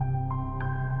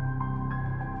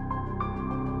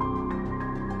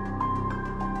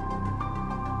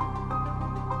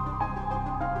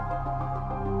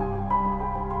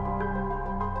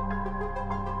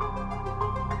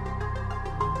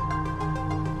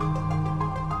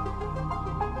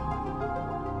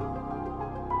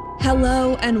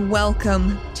Hello and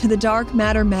welcome to the Dark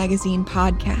Matter Magazine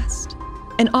podcast,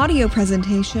 an audio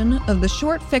presentation of the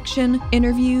short fiction,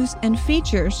 interviews, and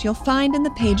features you'll find in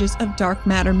the pages of Dark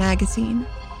Matter Magazine.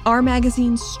 Our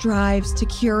magazine strives to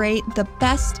curate the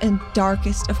best and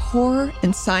darkest of horror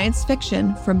and science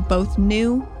fiction from both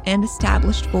new and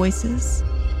established voices.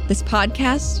 This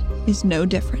podcast is no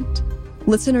different.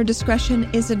 Listener discretion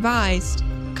is advised.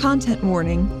 Content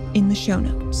warning in the show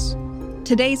notes.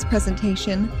 Today's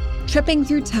presentation, Tripping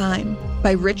Through Time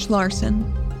by Rich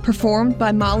Larson, performed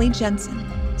by Molly Jensen.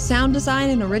 Sound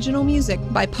design and original music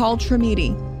by Paul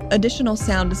Tremiti. Additional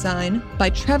sound design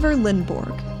by Trevor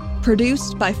Lindborg.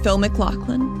 Produced by Phil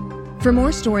McLaughlin. For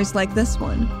more stories like this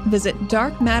one, visit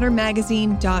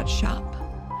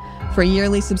darkmattermagazine.shop. For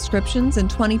yearly subscriptions and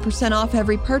 20% off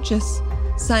every purchase,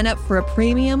 sign up for a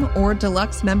premium or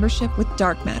deluxe membership with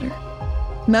Dark Matter.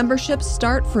 Memberships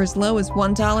start for as low as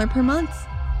 $1 per month.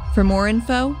 For more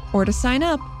info or to sign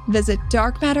up, visit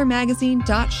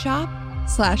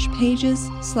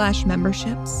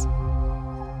darkmattermagazine.shop/pages/memberships.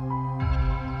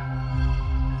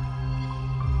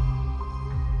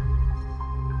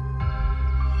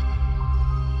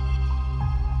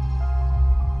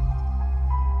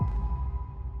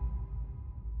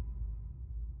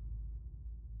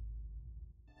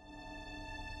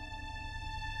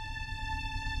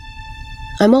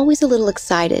 I'm always a little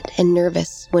excited and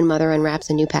nervous when Mother unwraps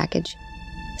a new package.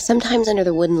 Sometimes under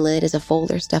the wooden lid is a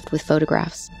folder stuffed with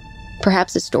photographs,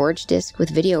 perhaps a storage disc with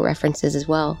video references as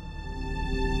well.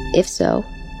 If so,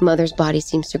 Mother's body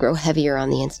seems to grow heavier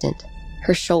on the instant.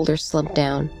 Her shoulders slump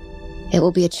down. It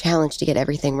will be a challenge to get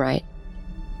everything right.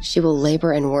 She will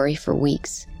labor and worry for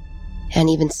weeks.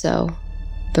 And even so,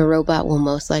 the robot will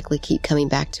most likely keep coming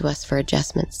back to us for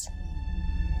adjustments.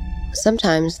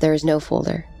 Sometimes there is no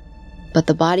folder. But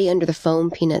the body under the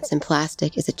foam, peanuts, and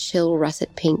plastic is a chill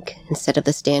russet pink instead of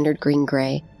the standard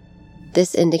green-gray.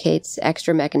 This indicates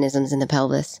extra mechanisms in the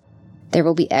pelvis. There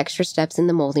will be extra steps in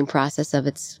the molding process of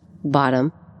its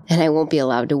bottom, and I won't be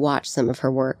allowed to watch some of her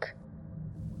work.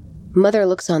 Mother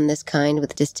looks on this kind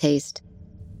with distaste.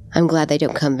 I'm glad they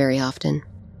don't come very often.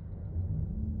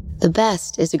 The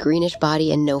best is a greenish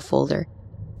body and no folder.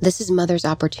 This is Mother's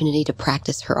opportunity to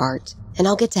practice her art, and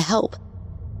I'll get to help.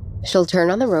 She'll turn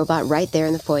on the robot right there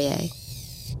in the foyer.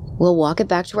 We'll walk it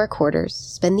back to our quarters,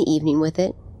 spend the evening with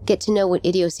it, get to know what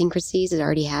idiosyncrasies it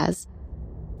already has.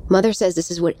 Mother says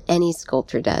this is what any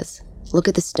sculptor does. Look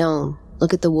at the stone,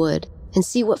 look at the wood, and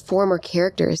see what form or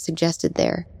character is suggested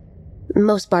there.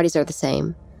 Most bodies are the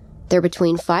same. They're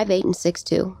between 5'8" and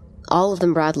 6'2", all of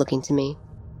them broad-looking to me.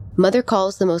 Mother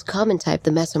calls the most common type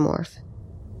the mesomorph.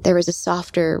 There is a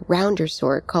softer, rounder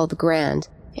sort called the grand,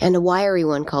 and a wiry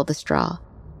one called the straw.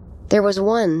 There was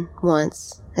one,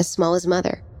 once, as small as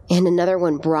Mother, and another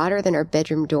one broader than our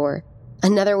bedroom door,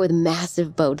 another with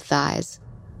massive bowed thighs.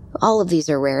 All of these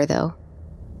are rare, though.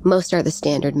 Most are the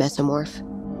standard mesomorph.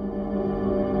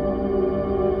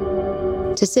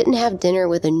 To sit and have dinner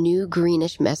with a new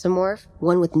greenish mesomorph,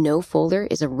 one with no folder,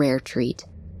 is a rare treat.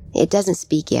 It doesn't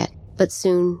speak yet, but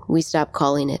soon we stop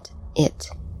calling it it.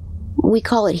 We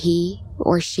call it he,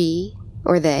 or she,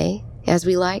 or they, as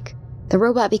we like. The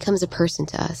robot becomes a person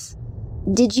to us.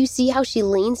 Did you see how she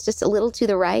leans just a little to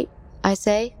the right? I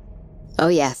say. Oh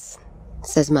yes,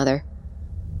 says Mother.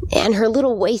 And her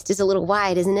little waist is a little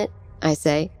wide, isn't it? I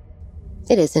say.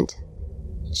 It isn't.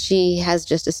 She has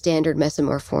just a standard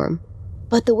mesomorph form.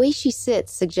 But the way she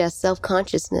sits suggests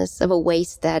self-consciousness of a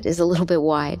waist that is a little bit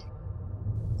wide.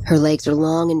 Her legs are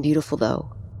long and beautiful,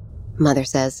 though, Mother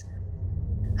says.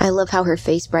 I love how her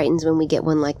face brightens when we get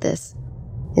one like this.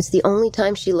 It's the only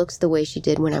time she looks the way she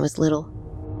did when I was little.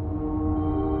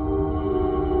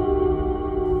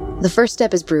 The first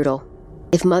step is brutal.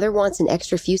 If Mother wants an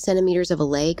extra few centimeters of a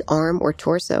leg, arm, or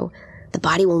torso, the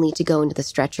body will need to go into the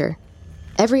stretcher.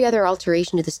 Every other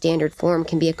alteration to the standard form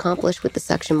can be accomplished with the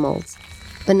suction molds,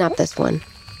 but not this one.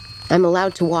 I'm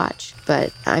allowed to watch,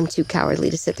 but I'm too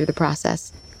cowardly to sit through the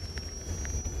process.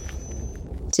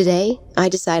 Today, I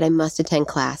decide I must attend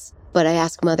class, but I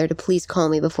ask Mother to please call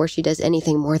me before she does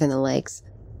anything more than the legs.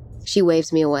 She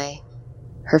waves me away.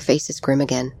 Her face is grim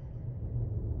again.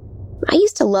 I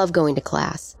used to love going to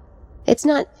class. It's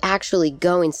not actually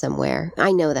going somewhere,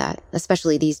 I know that,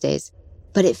 especially these days,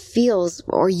 but it feels,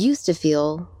 or used to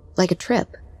feel, like a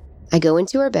trip. I go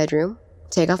into her bedroom,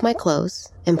 take off my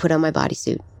clothes, and put on my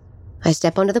bodysuit. I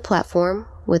step onto the platform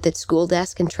with its school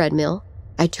desk and treadmill.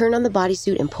 I turn on the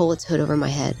bodysuit and pull its hood over my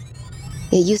head.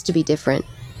 It used to be different.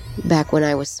 Back when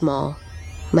I was small,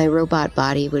 my robot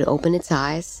body would open its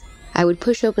eyes. I would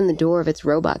push open the door of its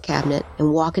robot cabinet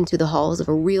and walk into the halls of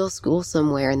a real school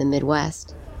somewhere in the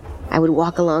Midwest. I would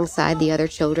walk alongside the other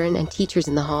children and teachers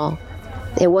in the hall.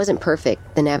 It wasn't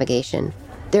perfect, the navigation.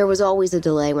 There was always a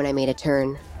delay when I made a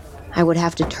turn. I would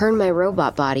have to turn my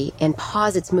robot body and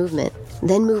pause its movement,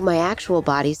 then move my actual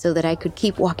body so that I could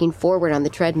keep walking forward on the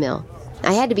treadmill.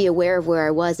 I had to be aware of where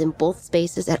I was in both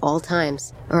spaces at all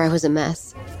times, or I was a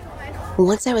mess.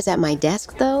 Once I was at my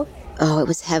desk, though, it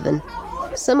was heaven.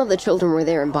 Some of the children were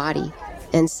there in body,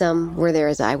 and some were there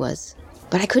as I was.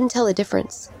 But I couldn't tell the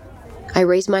difference. I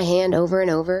raised my hand over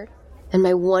and over, and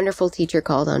my wonderful teacher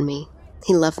called on me.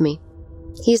 He loved me.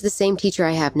 He's the same teacher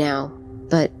I have now,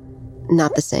 but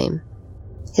not the same.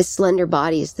 His slender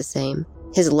body is the same,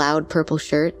 his loud purple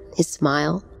shirt, his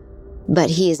smile, but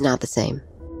he is not the same.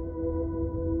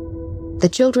 The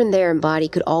children there in body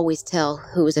could always tell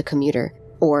who was a commuter,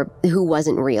 or who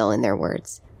wasn't real, in their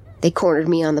words. They cornered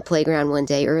me on the playground one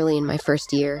day early in my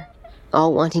first year,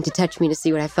 all wanting to touch me to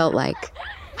see what I felt like.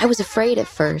 I was afraid at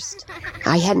first.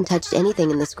 I hadn't touched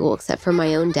anything in the school except for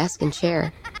my own desk and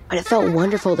chair, but it felt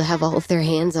wonderful to have all of their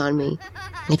hands on me.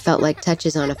 It felt like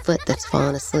touches on a foot that's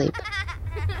fallen asleep.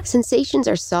 Sensations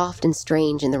are soft and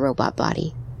strange in the robot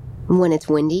body. When it's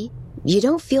windy, you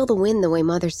don't feel the wind the way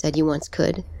Mother said you once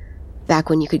could, back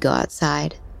when you could go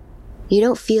outside. You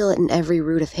don't feel it in every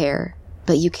root of hair,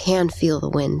 but you can feel the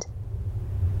wind.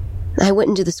 I went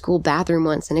into the school bathroom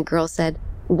once and a girl said,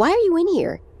 "Why are you in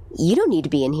here? You don't need to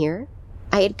be in here."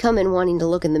 I had come in wanting to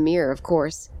look in the mirror, of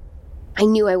course. I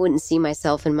knew I wouldn't see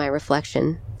myself in my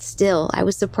reflection. Still, I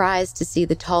was surprised to see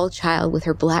the tall child with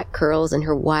her black curls and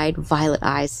her wide violet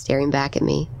eyes staring back at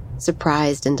me,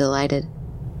 surprised and delighted.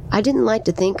 I didn't like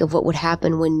to think of what would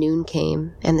happen when noon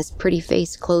came and this pretty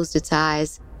face closed its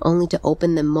eyes, only to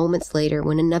open them moments later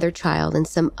when another child in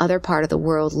some other part of the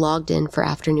world logged in for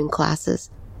afternoon classes.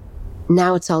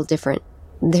 Now it's all different.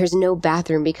 There's no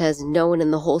bathroom because no one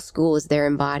in the whole school is there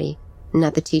in body.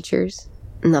 Not the teachers,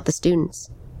 not the students.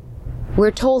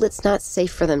 We're told it's not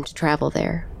safe for them to travel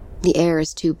there. The air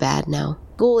is too bad now.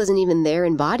 School isn't even there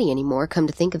in body anymore, come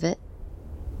to think of it.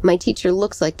 My teacher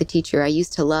looks like the teacher I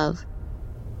used to love.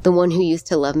 The one who used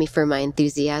to love me for my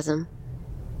enthusiasm.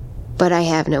 But I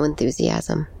have no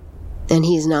enthusiasm. And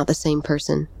he's not the same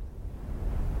person.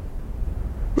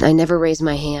 I never raise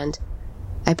my hand.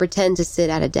 I pretend to sit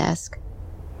at a desk.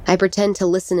 I pretend to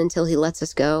listen until he lets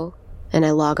us go, and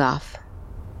I log off.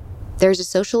 There's a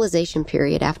socialization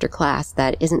period after class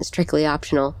that isn't strictly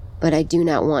optional, but I do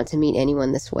not want to meet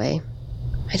anyone this way.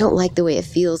 I don't like the way it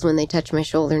feels when they touch my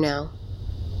shoulder now.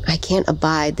 I can't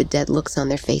abide the dead looks on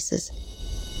their faces.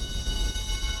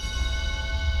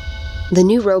 The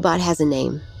new robot has a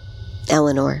name,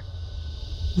 Eleanor.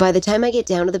 By the time I get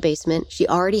down to the basement, she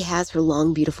already has her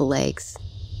long, beautiful legs.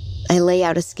 I lay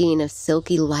out a skein of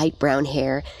silky light brown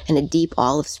hair and a deep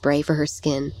olive spray for her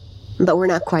skin, but we're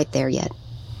not quite there yet.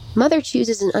 Mother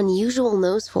chooses an unusual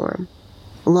nose form,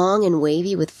 long and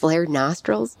wavy with flared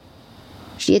nostrils.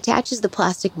 She attaches the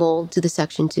plastic mold to the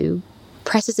suction tube,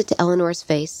 presses it to Eleanor's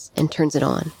face, and turns it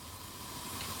on.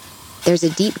 There's a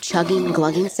deep chugging,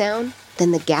 glugging sound,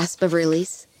 then the gasp of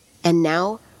release, and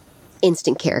now,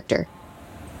 instant character.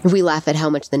 We laugh at how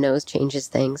much the nose changes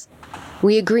things.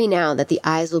 We agree now that the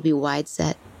eyes will be wide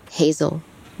set, hazel,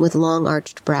 with long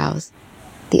arched brows.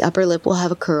 The upper lip will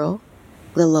have a curl.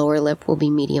 The lower lip will be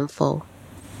medium full.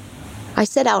 I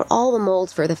set out all the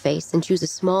molds for the face and choose a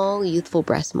small, youthful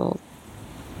breast mold.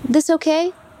 "This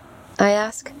okay?" I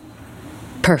ask.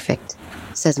 "Perfect,"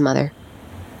 says Mother.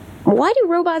 "Why do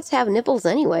robots have nipples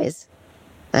anyways?"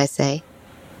 I say.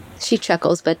 She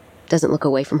chuckles but doesn't look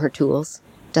away from her tools,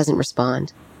 doesn't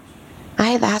respond.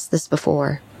 I have asked this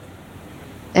before.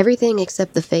 Everything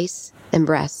except the face and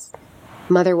breasts,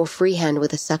 Mother will freehand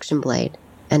with a suction blade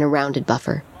and a rounded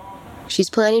buffer. She's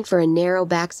planning for a narrow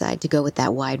backside to go with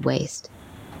that wide waist.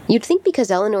 You'd think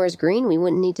because Eleanor is green we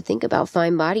wouldn't need to think about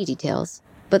fine body details,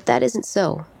 but that isn't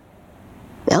so.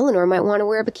 Eleanor might want to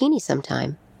wear a bikini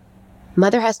sometime.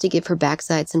 Mother has to give her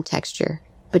backside some texture,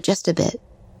 but just a bit.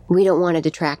 We don't want to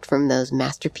detract from those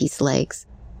masterpiece legs.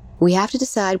 We have to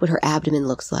decide what her abdomen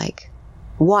looks like.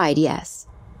 Wide, yes,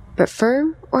 but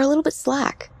firm or a little bit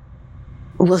slack?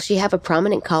 Will she have a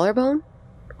prominent collarbone?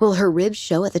 Will her ribs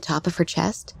show at the top of her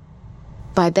chest?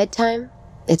 By bedtime,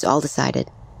 it's all decided.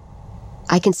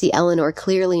 I can see Eleanor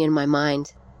clearly in my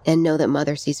mind and know that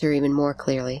Mother sees her even more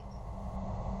clearly.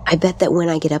 I bet that when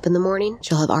I get up in the morning,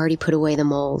 she'll have already put away the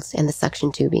molds and the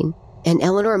suction tubing, and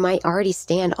Eleanor might already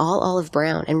stand all olive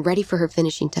brown and ready for her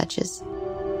finishing touches.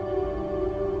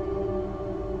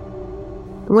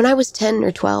 When I was 10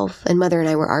 or 12 and Mother and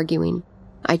I were arguing,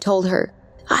 I told her,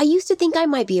 "I used to think I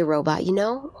might be a robot, you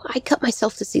know? I cut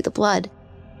myself to see the blood,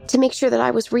 to make sure that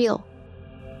I was real."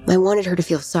 I wanted her to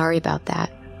feel sorry about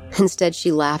that, Instead,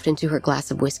 she laughed into her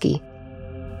glass of whiskey.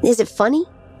 "Is it funny?"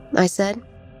 I said.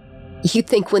 "You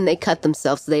think when they cut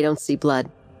themselves they don't see blood,"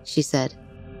 she said.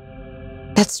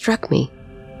 That struck me.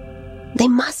 They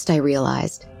must, I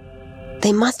realized.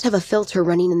 They must have a filter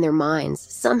running in their minds,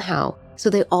 somehow, so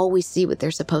they always see what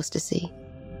they're supposed to see.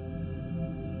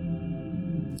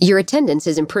 "Your attendance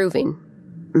is improving,"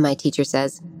 my teacher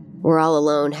says. We're all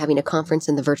alone having a conference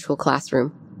in the virtual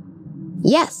classroom.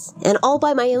 "Yes, and all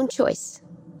by my own choice,"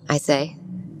 I say.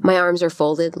 My arms are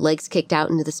folded, legs kicked out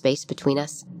into the space between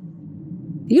us.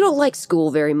 "You don't like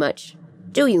school very much,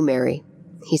 do you, Mary?"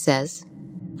 he says.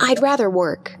 "I'd rather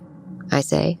work," I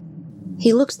say.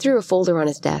 He looks through a folder on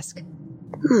his desk.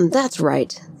 That's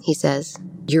right," he says.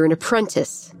 "You're an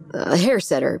apprentice, a hair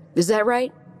setter, is that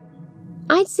right?"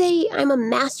 "I'd say I'm a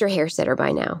master hair setter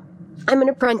by now. I'm an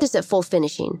apprentice at full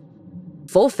finishing."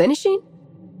 "Full finishing?"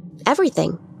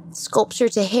 "Everything. Sculpture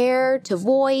to hair, to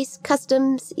voice,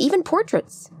 customs, even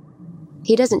portraits."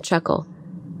 He doesn't chuckle,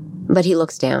 but he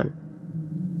looks down.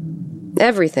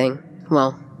 "Everything?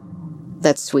 Well,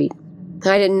 that's sweet.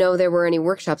 I didn't know there were any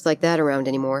workshops like that around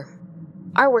anymore."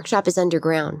 "Our workshop is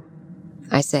underground,"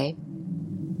 I say,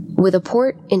 with a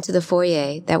port into the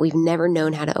foyer that we've never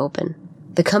known how to open.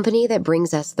 The company that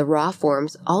brings us the raw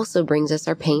forms also brings us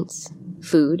our paints,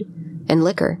 food, and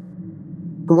liquor.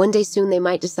 One day soon they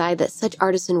might decide that such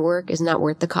artisan work is not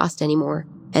worth the cost anymore,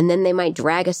 and then they might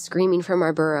drag us screaming from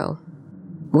our burrow.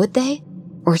 Would they?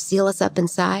 Or seal us up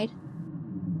inside?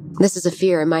 This is a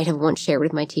fear I might have once shared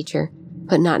with my teacher,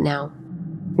 but not now.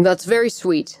 "That's very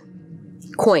sweet.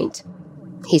 Quaint,"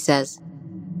 he says.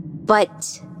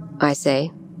 "But," I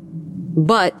say.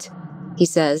 "But," he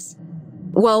says.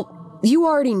 "Well, you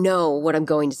already know what I'm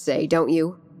going to say, don't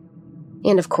you?"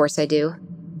 And of course I do.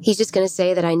 He's just going to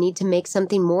say that I need to make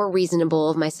something more reasonable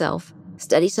of myself,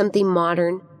 study something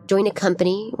modern, join a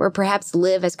company, or perhaps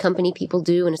live as company people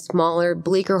do in a smaller,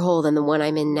 bleaker hole than the one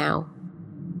I'm in now.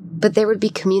 But there would be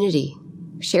community,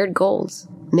 shared goals,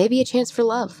 maybe a chance for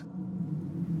love.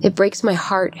 It breaks my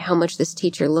heart how much this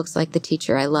teacher looks like the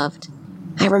teacher I loved.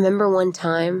 I remember one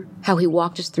time how he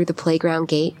walked us through the playground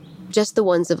gate, just the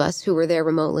ones of us who were there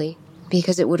remotely,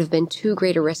 because it would have been too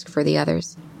great a risk for the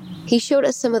others. He showed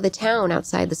us some of the town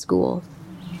outside the school.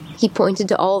 He pointed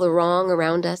to all the wrong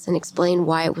around us and explained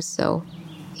why it was so.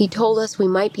 He told us we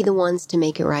might be the ones to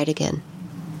make it right again.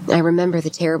 I remember the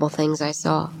terrible things I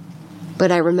saw.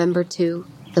 But I remember, too,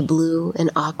 the blue and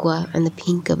aqua and the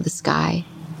pink of the sky.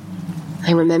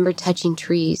 I remember touching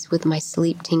trees with my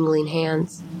sleep-tingling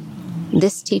hands.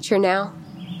 This teacher now,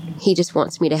 he just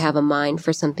wants me to have a mind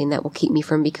for something that will keep me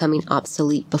from becoming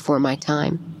obsolete before my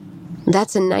time.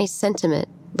 That's a nice sentiment,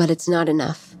 but it's not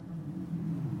enough.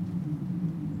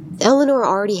 Eleanor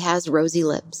already has rosy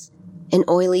lips, an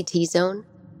oily T-zone,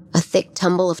 a thick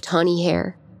tumble of tawny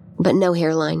hair, but no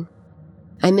hairline.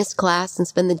 I miss class and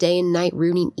spend the day and night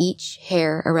rooting each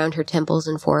hair around her temples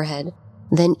and forehead,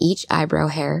 then each eyebrow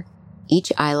hair,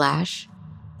 each eyelash.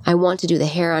 I want to do the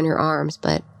hair on her arms,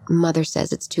 but Mother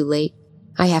says it's too late.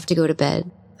 I have to go to bed.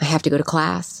 I have to go to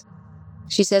class.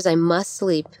 She says I must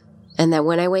sleep, and that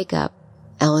when I wake up,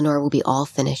 Eleanor will be all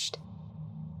finished.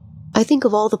 I think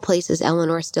of all the places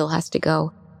Eleanor still has to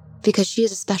go, because she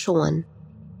is a special one,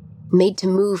 made to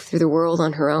move through the world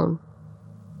on her own.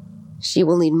 She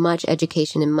will need much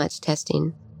education and much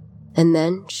testing, and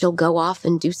then she'll go off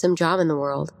and do some job in the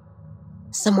world,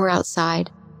 somewhere outside.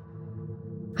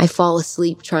 I fall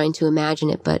asleep trying to imagine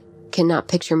it, but cannot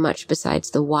picture much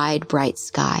besides the wide, bright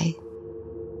sky.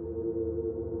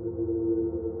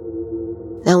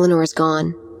 Eleanor's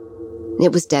gone.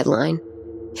 It was deadline,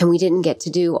 and we didn't get to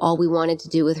do all we wanted to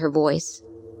do with her voice.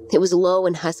 It was low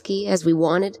and husky, as we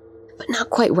wanted, but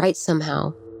not quite right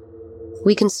somehow.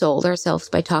 We consoled ourselves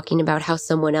by talking about how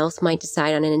someone else might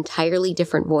decide on an entirely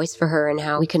different voice for her and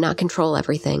how we could not control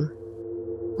everything.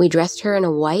 We dressed her in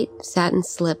a white satin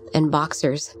slip and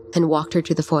boxers and walked her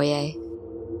to the foyer.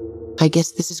 "I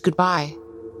guess this is goodbye,"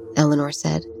 Eleanor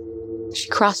said. She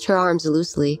crossed her arms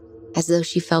loosely, as though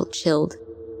she felt chilled.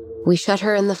 We shut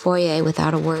her in the foyer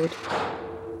without a word.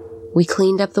 We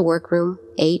cleaned up the workroom,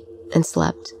 ate, and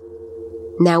slept.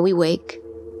 Now we wake.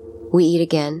 We eat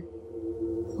again.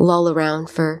 Lull around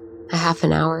for a half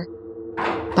an hour.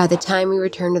 By the time we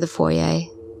return to the foyer,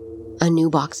 a new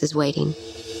box is waiting.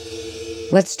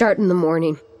 "Let's start in the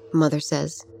morning," Mother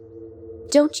says.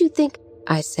 "Don't you think,"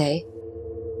 I say.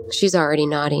 She's already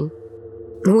nodding.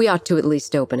 "We ought to at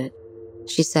least open it,"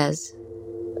 she says.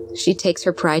 She takes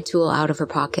her pry tool out of her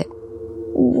pocket.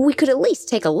 "We could at least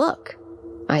take a look,"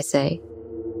 I say.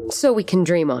 "So we can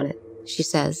dream on it," she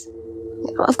says.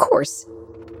 "Of course."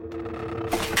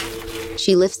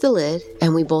 She lifts the lid,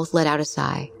 and we both let out a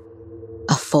sigh.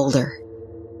 folder.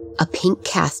 A pink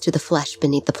cast to the flesh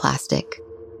beneath the plastic.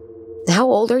 "How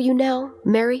old are you now,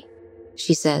 Mary?"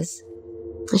 she says.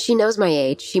 She knows my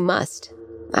age. She must.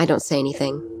 I don't say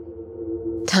anything.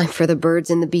 "Time for the birds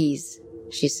and the bees,"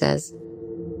 she says.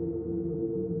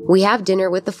 We have dinner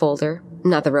with the folder,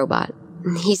 not the robot.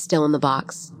 He's still in the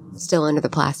box, still under the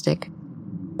plastic.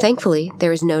 Thankfully,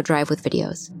 there is no drive with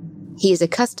videos. He is a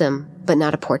custom, but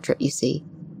not a portrait, you see.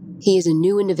 He is a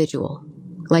new individual,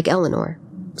 like Eleanor,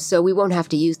 so we won't have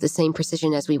to use the same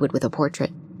precision as we would with a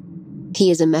portrait. He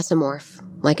is a mesomorph,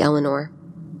 like Eleanor,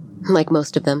 like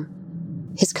most of them.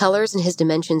 His colors and his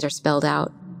dimensions are spelled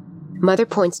out. Mother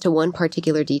points to one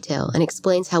particular detail and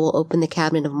explains how we'll open the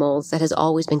cabinet of molds that has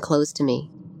always been closed to me,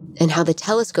 and how the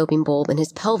telescoping bulb in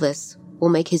his pelvis will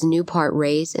make his new part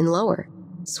raise and lower,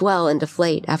 swell and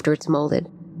deflate after it's molded.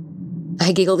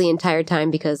 I giggle the entire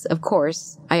time because, of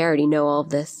course, I already know all of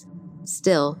this.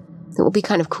 Still, it will be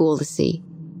kind of cool to see.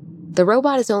 The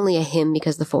robot is only a him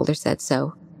because the folder said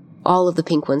so. All of the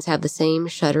pink ones have the same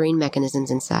shuttering mechanisms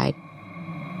inside.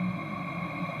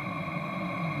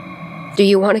 "Do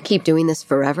you want to keep doing this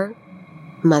forever?"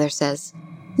 Mother says.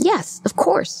 "Yes, of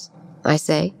course," I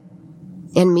say.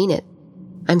 And mean it.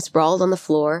 I'm sprawled on the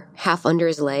floor, half under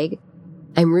his leg.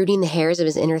 I'm rooting the hairs of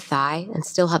his inner thigh and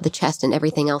still have the chest and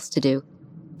everything else to do.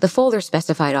 The folder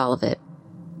specified all of it.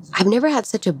 I've never had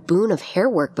such a boon of hair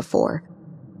work before.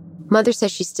 Mother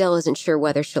says she still isn't sure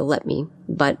whether she'll let me,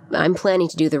 but I'm planning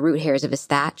to do the root hairs of his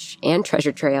thatch and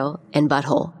treasure trail and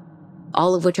butthole,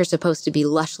 all of which are supposed to be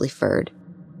lushly furred.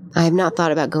 I have not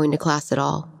thought about going to class at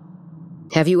all.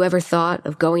 "Have you ever thought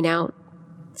of going out?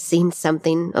 Seen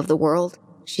something of the world?"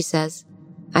 she says.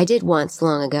 "I did once,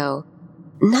 long ago.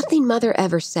 Nothing Mother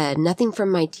ever said, nothing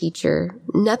from my teacher,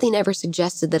 nothing ever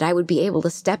suggested that I would be able to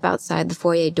step outside the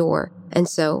foyer door, and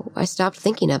so I stopped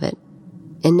thinking of it.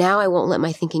 And now I won't let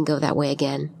my thinking go that way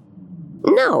again."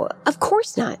 "No, of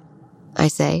course not," I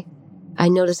say. I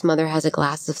notice Mother has a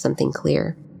glass of something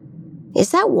clear.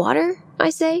 "Is that water?"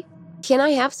 I say. "Can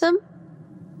I have some?"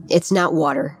 "It's not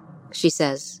water," she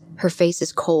says. Her face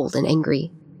is cold and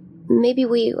angry. "Maybe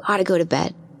we ought to go to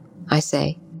bed," I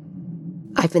say.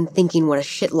 "I've been thinking what a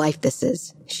shit life this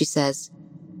is," she says.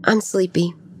 "I'm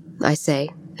sleepy," I say,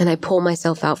 and I pull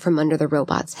myself out from under the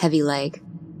robot's heavy leg.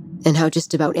 "And how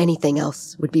just about anything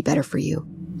else would be better for you,"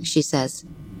 she says.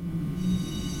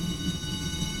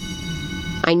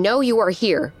 "I know you are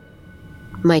here,"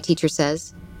 my teacher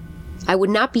says. "I would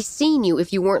not be seeing you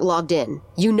if you weren't logged in.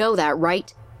 You know that,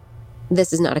 right?"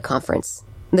 This is not a conference.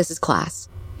 This is class.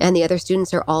 And the other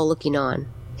students are all looking on.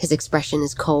 His expression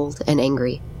is cold and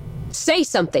angry. "Say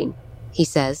something," he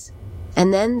says.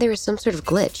 And then there is some sort of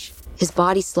glitch. His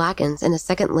body slackens, and a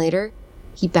second later,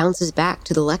 he bounces back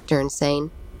to the lectern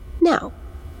saying, "Now,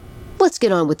 let's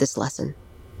get on with this lesson."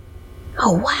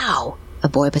 "Oh, wow," a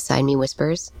boy beside me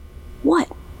whispers. "What?"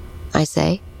 I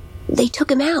say. "They took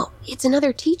him out. It's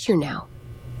another teacher now."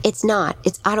 "It's not.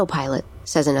 It's autopilot,"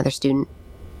 says another student.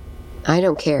 I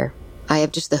don't care. I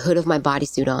have just the hood of my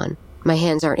bodysuit on. My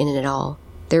hands aren't in it at all.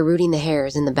 They're rooting the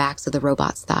hairs in the backs of the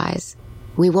robot's thighs.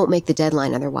 We won't make the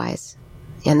deadline otherwise.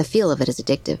 And the feel of it is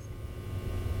addictive.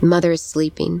 Mother is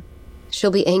sleeping.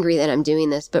 She'll be angry that I'm doing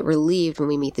this, but relieved when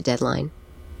we meet the deadline.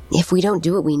 If we don't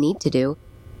do what we need to do,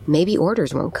 maybe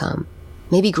orders won't come.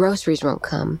 Maybe groceries won't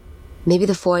come. Maybe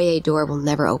the foyer door will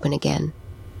never open again.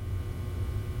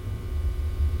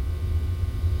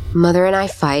 Mother and I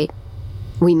fight.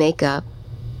 We make up.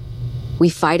 We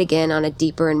fight again on a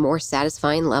deeper and more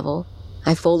satisfying level.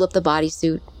 I fold up the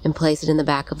bodysuit and place it in the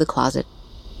back of the closet.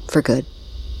 For good.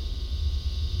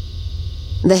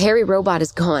 The hairy robot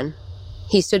is gone.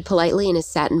 He stood politely in his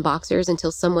satin boxers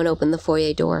until someone opened the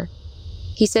foyer door.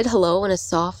 He said hello in a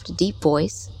soft, deep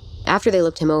voice. After they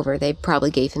looked him over, they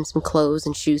probably gave him some clothes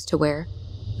and shoes to wear.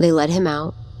 They let him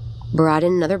out, brought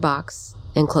in another box,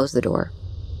 and closed the door.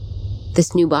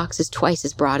 This new box is twice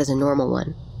as broad as a normal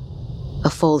one. A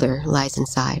folder lies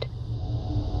inside.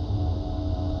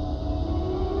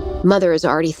 Mother is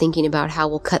already thinking about how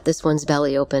we'll cut this one's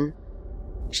belly open.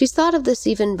 She's thought of this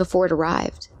even before it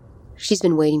arrived. She's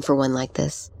been waiting for one like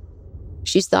this.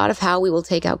 She's thought of how we will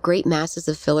take out great masses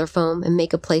of filler foam and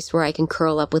make a place where I can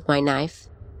curl up with my knife.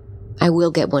 I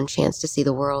will get one chance to see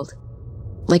the world.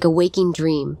 Like a waking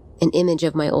dream, an image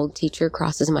of my old teacher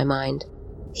crosses my mind.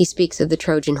 He speaks of the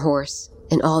Trojan horse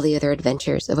and all the other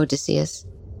adventures of Odysseus.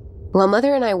 While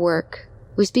Mother and I work,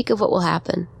 we speak of what will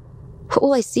happen. What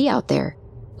will I see out there?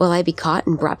 Will I be caught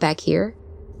and brought back here?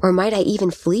 Or might I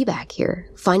even flee back here,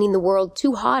 finding the world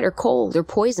too hot or cold or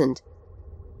poisoned?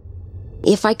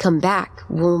 If I come back,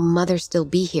 will Mother still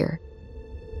be here?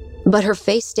 But her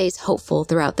face stays hopeful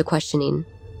throughout the questioning.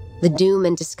 The doom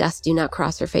and disgust do not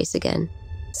cross her face again,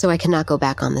 so I cannot go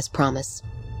back on this promise.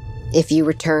 If you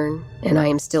return, and I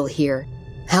am still here,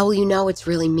 how will you know it's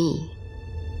really me?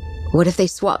 What if they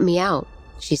swap me out?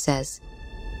 She says.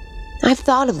 I've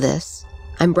thought of this.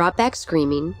 I'm brought back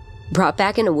screaming, brought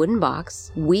back in a wooden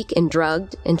box, weak and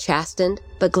drugged and chastened,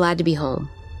 but glad to be home.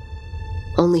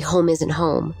 Only home isn't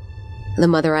home. The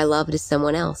mother I loved is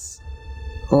someone else,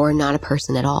 or not a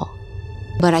person at all.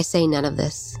 But I say none of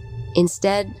this.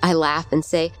 Instead, I laugh and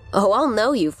say, "Oh, I'll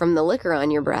know you from the liquor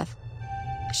on your breath."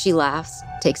 She laughs,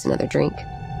 takes another drink.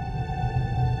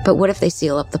 But what if they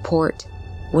seal up the port?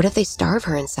 What if they starve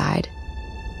her inside?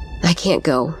 I can't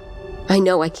go. I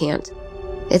know I can't.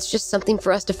 It's just something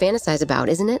for us to fantasize about,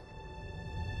 isn't it?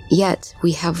 Yet,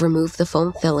 we have removed the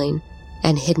foam filling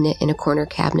and hidden it in a corner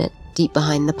cabinet deep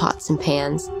behind the pots and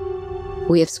pans.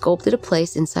 We have sculpted a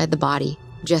place inside the body,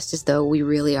 just as though we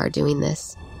really are doing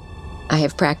this. I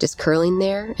have practiced curling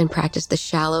there and practiced the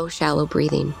shallow, shallow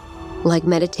breathing, like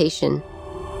meditation,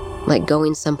 like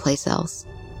going someplace else.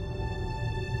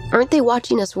 Aren't they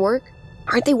watching us work?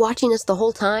 Aren't they watching us the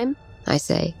whole time? I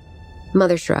say.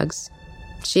 Mother shrugs.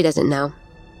 She doesn't know.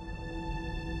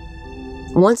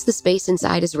 Once the space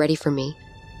inside is ready for me,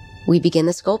 we begin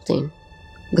the sculpting,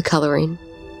 the coloring,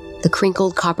 the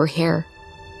crinkled copper hair.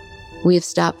 We have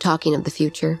stopped talking of the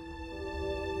future.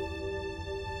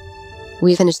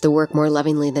 We finish the work more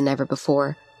lovingly than ever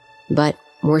before, but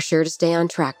we're sure to stay on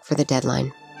track for the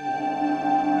deadline.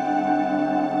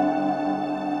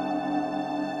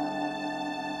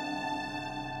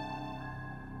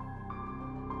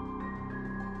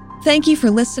 Thank you for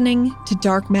listening to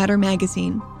Dark Matter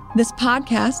Magazine. This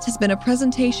podcast has been a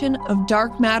presentation of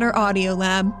Dark Matter Audio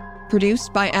Lab,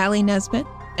 produced by Allie Nesbitt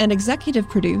and executive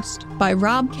produced by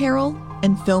Rob Carroll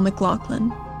and Phil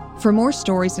McLaughlin. For more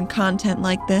stories and content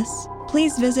like this,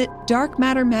 please visit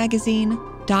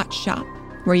darkmattermagazine.shop,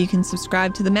 where you can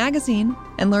subscribe to the magazine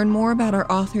and learn more about our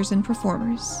authors and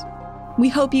performers. We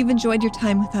hope you've enjoyed your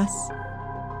time with us,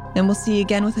 and we'll see you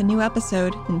again with a new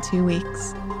episode in 2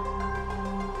 weeks.